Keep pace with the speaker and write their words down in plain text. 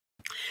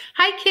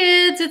Hi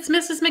kids, it's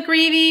Mrs.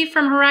 McGreevy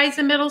from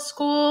Horizon Middle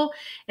School,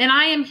 and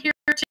I am here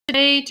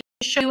today to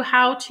show you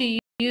how to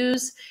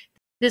use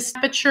this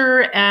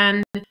temperature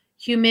and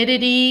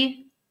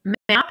humidity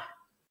map.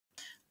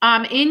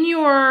 In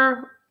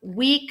your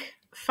week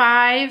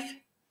 5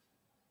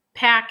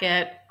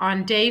 packet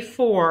on day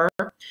 4,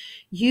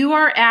 you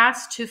are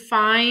asked to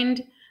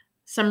find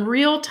some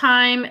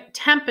real-time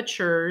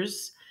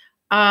temperatures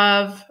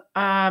of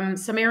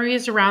some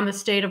areas around the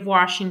state of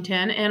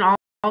Washington and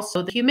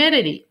also the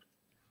humidity.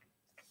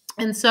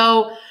 And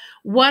so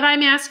what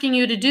I'm asking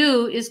you to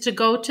do is to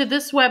go to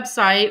this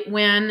website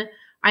when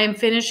I am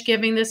finished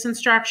giving this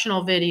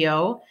instructional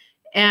video,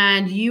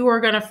 and you are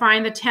going to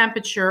find the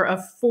temperature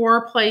of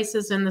 4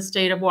 places in the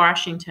state of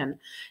Washington.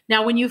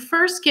 Now, when you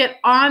first get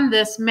on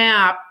this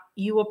map,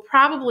 you will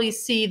probably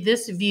see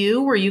this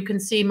view where you can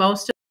see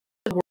most of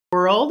the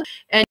world,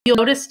 and you'll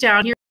notice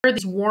down here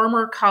these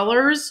warmer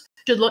colors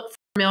should look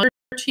familiar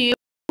to you.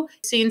 You've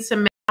seen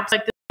some maps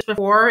like this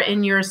before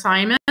in your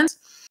assignments.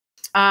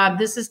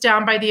 This is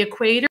down by the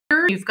equator.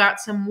 You've got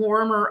some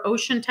warmer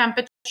ocean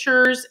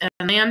temperatures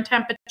and land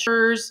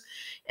temperatures.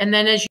 And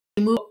then as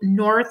you move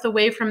north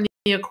away from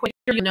the equator,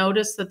 you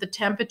notice that the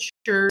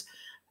temperatures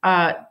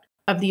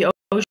of the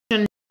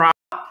ocean drop,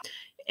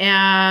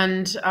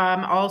 and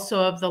also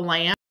of the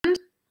land.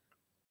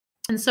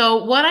 And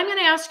so what I'm going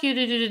to ask you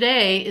to do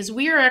today is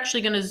we are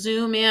actually going to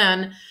zoom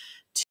in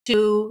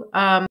to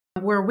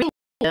where we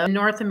live in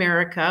North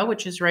America,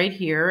 which is right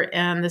here,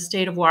 and the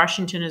state of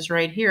Washington is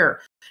right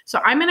here. So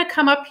I'm going to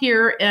come up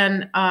here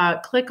and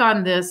click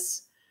on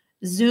this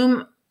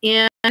zoom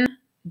in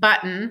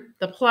button,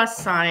 the plus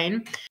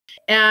sign.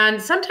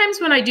 And sometimes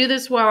when I do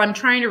this while I'm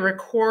trying to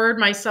record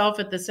myself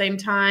at the same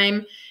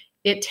time,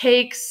 it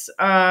takes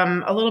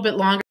a little bit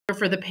longer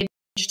for the page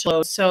to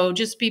load. So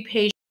just be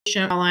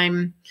patient while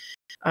I'm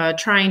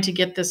trying to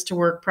get this to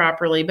work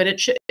properly, but it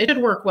should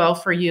work well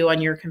for you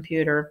on your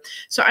computer.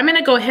 So I'm going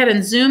to go ahead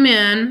and zoom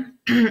in,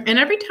 and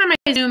every time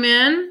I zoom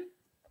in,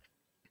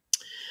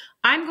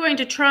 I'm going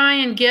to try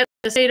and get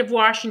the state of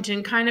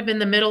Washington kind of in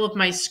the middle of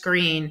my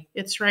screen.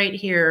 It's right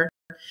here.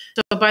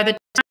 So by the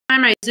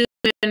time I zoom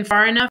in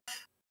far enough,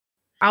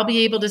 I'll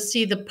be able to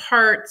see the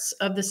parts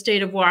of the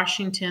state of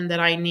Washington that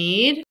I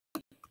need.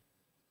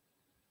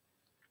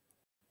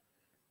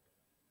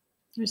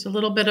 There's a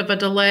little bit of a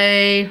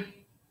delay,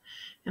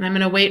 and I'm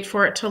going to wait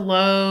for it to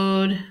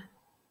load.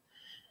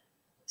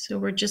 So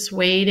we're just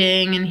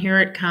waiting, and here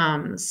it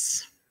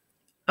comes.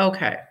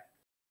 Okay.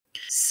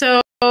 So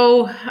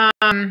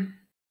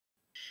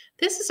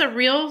this is a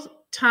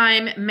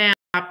real-time map,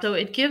 so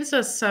it gives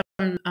us some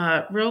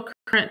real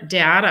current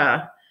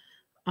data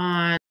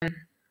on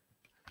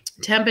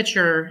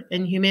temperature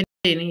and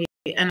humidity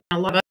and a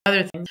lot of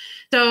other things.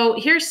 So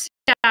here's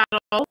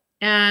Seattle,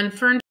 and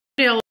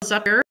Ferndale is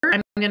up here.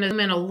 I'm going to zoom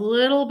in a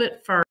little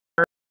bit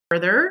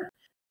further,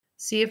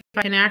 see if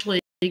I can actually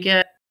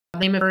get the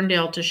name of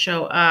Ferndale to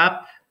show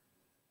up.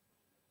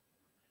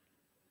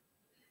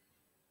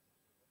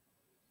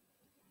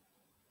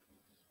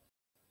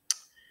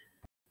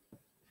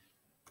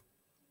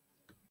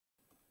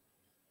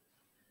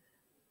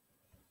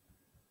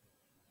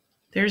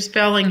 There's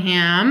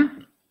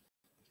Bellingham.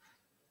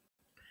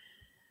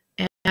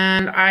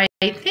 And I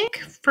think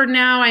for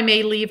now I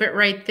may leave it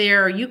right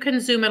there. You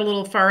can zoom it a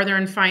little farther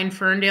and find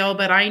Ferndale,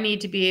 but I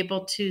need to be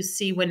able to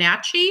see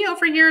Wenatchee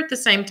over here at the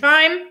same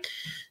time.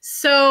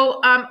 So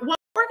what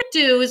we're going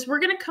to do is we're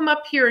going to come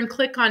up here and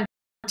click on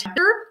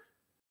temperature.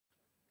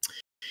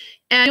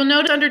 And you'll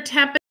notice under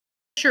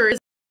temperature is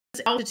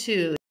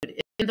altitude. In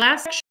the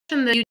last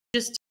section that you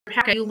just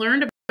had, you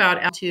learned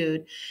about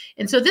altitude.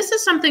 And so this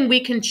is something we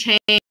can change.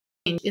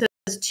 It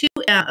says 2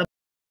 above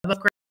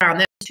ground.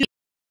 That's 2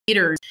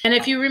 meters. And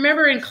if you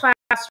remember in class,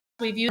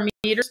 we've used a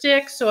meter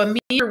stick. So a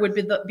meter would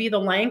be the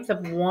length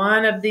of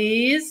one of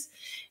these.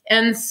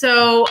 And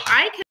so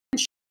I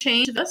can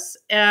change this.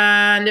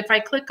 And if I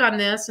click on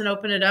this and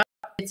open it up,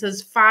 it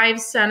says 5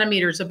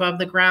 centimeters above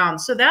the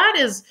ground. So that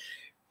is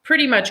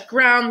pretty much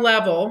ground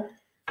level.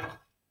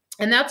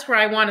 And that's where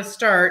I want to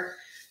start.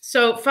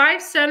 So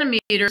 5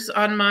 centimeters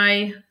on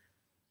my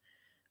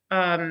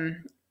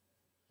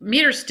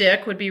meter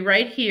stick would be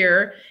right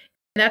here.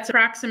 And that's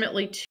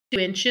approximately 2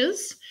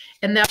 inches.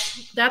 And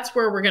that's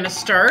where we're going to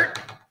start.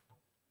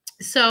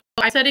 So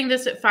I'm setting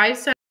this at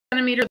 5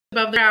 centimeters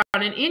above the ground.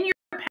 And in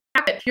your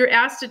packet, you're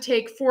asked to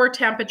take 4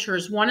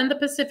 temperatures. One in the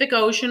Pacific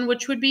Ocean,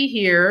 which would be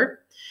here.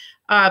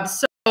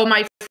 So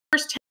my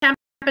first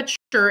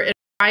temperature at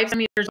 5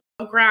 centimeters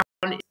above ground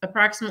is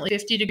approximately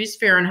 50 degrees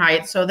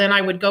Fahrenheit. So then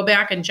I would go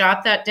back and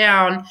jot that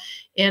down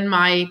in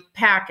my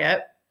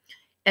packet.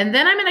 And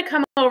then I'm going to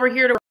come over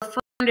here to where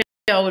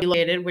Ferndale would be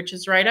located, which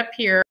is right up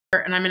here.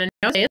 And I'm going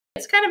to note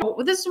it's kind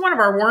of, this is one of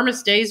our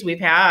warmest days we've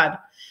had.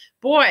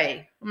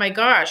 Boy, oh my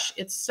gosh,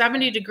 it's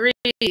 70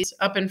 degrees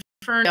up in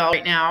Ferndale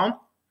right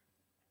now.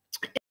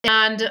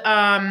 And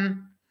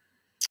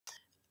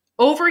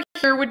over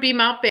here would be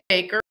Mount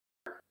Baker.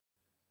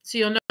 So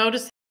you'll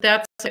notice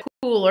that's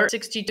cooler,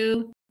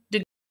 62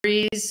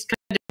 degrees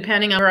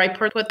depending on where I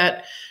put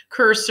that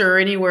cursor,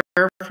 anywhere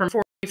from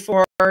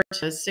 44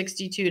 to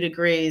 62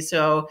 degrees.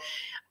 So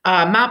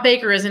Mount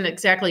Baker isn't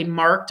exactly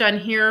marked on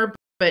here,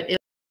 but it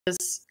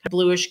is a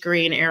bluish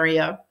green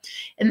area.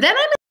 And then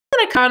I'm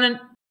going to come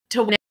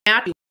to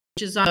Wenatchee,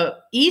 which is on the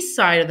east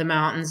side of the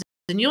mountains.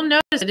 And you'll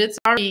notice that it's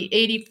already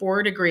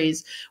 84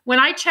 degrees. When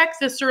I checked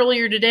this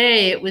earlier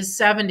today, it was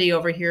 70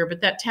 over here,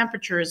 but that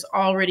temperature has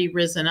already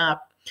risen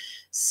up.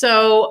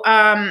 So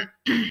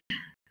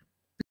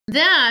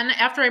then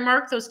after I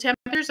mark those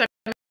temperatures, I'm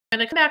going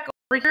to come back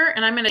over here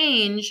and I'm going to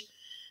change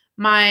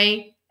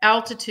my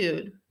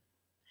altitude.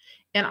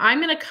 And I'm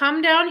going to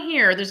come down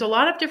here. There's a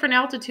lot of different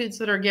altitudes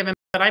that are given,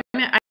 but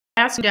I'm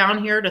asking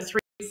down here to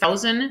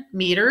 3,000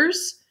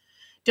 meters.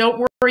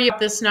 Don't worry about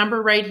this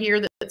number right here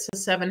that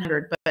says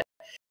 700, but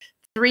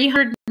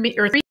 300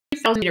 or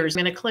 3,000 meters.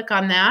 I'm going to click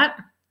on that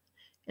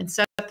and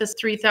set this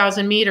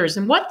 3,000 meters.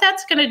 And what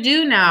that's going to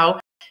do now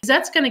is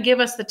that's going to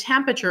give us the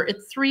temperature at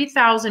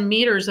 3,000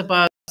 meters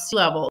above sea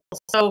level.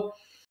 So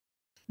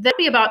that'd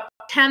be about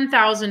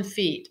 10,000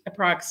 feet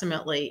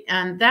approximately.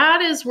 And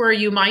that is where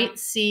you might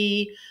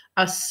see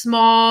a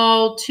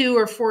small 2-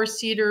 or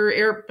 4-seater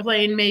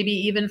airplane, maybe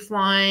even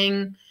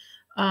flying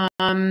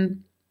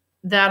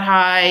that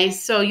high.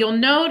 So you'll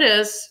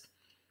notice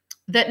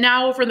that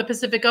now over in the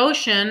Pacific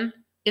Ocean,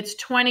 it's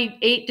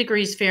 28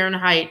 degrees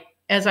Fahrenheit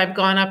as I've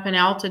gone up in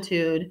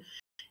altitude.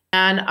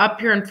 And up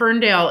here in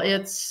Ferndale,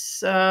 it's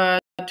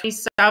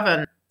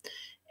 27.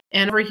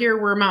 And over here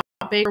where Mount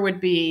Baker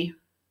would be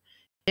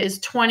is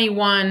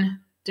 21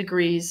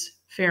 degrees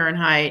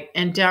Fahrenheit.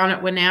 And down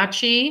at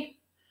Wenatchee,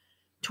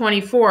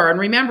 24. And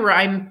remember,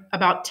 I'm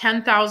about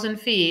 10,000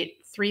 feet,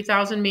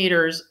 3,000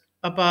 meters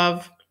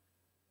above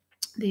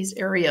these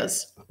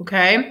areas,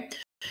 okay?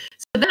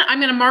 So then I'm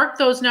going to mark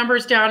those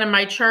numbers down in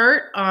my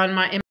chart in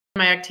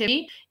my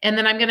activity, and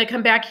then I'm going to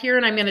come back here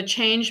and I'm going to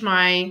change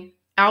my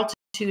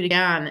altitude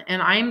again,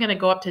 and I'm going to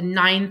go up to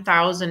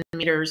 9,000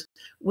 meters,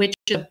 which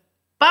is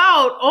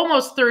about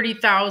almost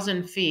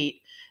 30,000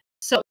 feet.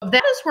 So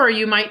that is where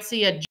you might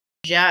see a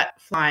jet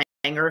flying,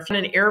 or if you're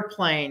in an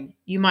airplane,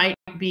 you might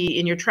be,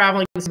 and you're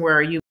traveling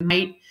somewhere, you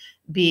might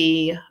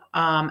be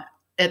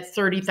at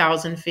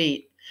 30,000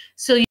 feet.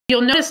 So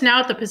you'll notice now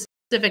at the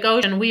Pacific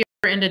Ocean, we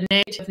are into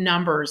negative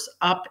numbers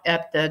up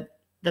at the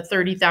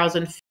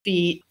 30,000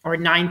 feet or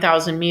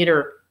 9,000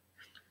 meter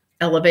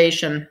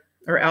elevation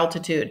or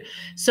altitude.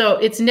 So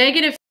it's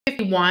negative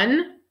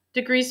 51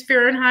 degrees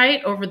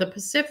Fahrenheit over the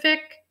Pacific,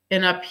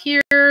 and up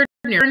here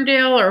near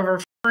Ferndale or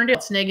over Ferndale,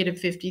 it's negative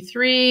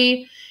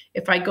 53.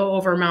 If I go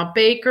over Mount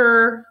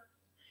Baker,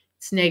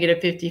 it's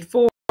negative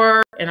 54,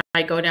 and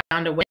I go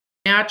down to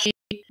Wenatchee,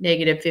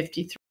 negative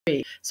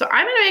 53. So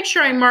I'm going to make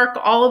sure I mark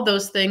all of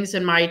those things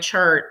in my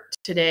chart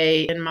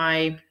today in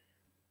my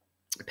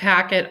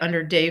packet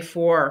under day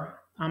 4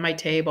 on my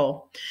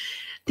table.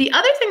 The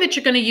other thing that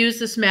you're going to use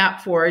this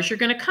map for is you're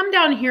going to come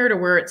down here to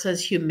where it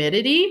says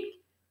humidity.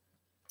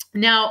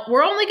 Now,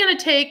 we're only going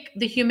to take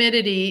the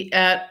humidity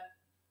at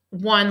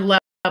one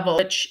level,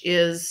 which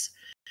is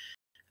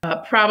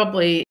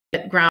probably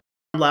at ground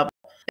level.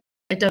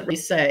 It doesn't really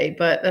say,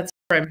 but that's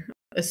where I'm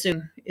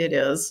assuming it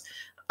is.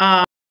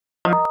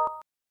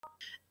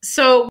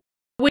 So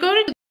we go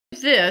to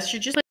this, you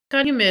just click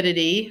on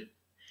humidity,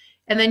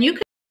 and then you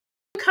can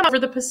come over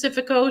the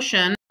Pacific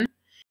Ocean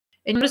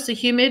and notice the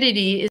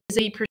humidity is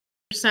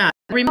 80%.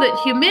 Remember that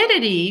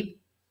humidity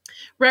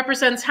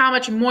represents how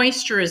much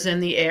moisture is in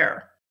the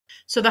air.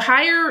 So the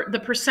higher the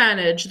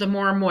percentage, the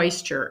more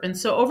moisture. And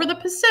so over the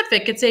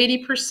Pacific, it's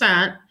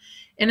 80%.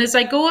 And as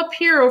I go up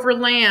here over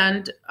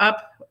land,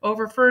 up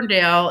over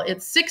Ferndale,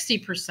 it's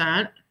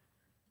 60%.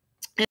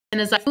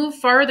 And as I move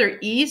farther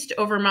east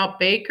over Mount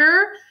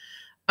Baker,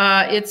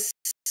 it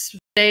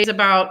stays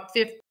about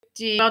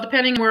 50, well,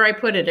 depending on where I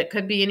put it. It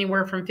could be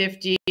anywhere from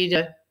 50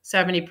 to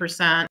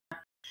 70%.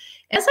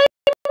 As I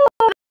move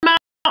over the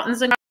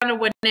mountains and down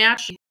to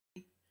Wenatchee,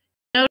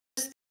 notice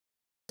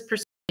this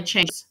percentage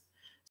changes.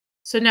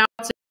 So now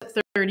it's at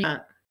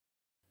 30%.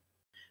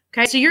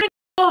 Okay, so you're going to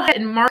go ahead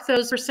and mark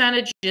those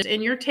percentages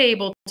in your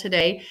table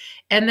today.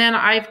 And then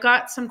I've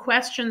got some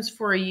questions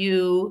for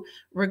you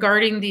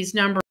regarding these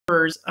numbers.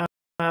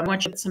 I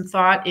want you to put some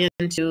thought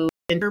into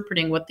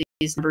interpreting what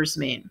these numbers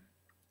mean.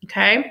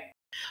 Okay?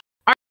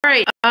 All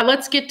right,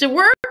 let's get to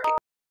work.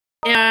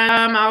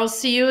 And I'll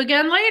see you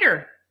again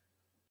later.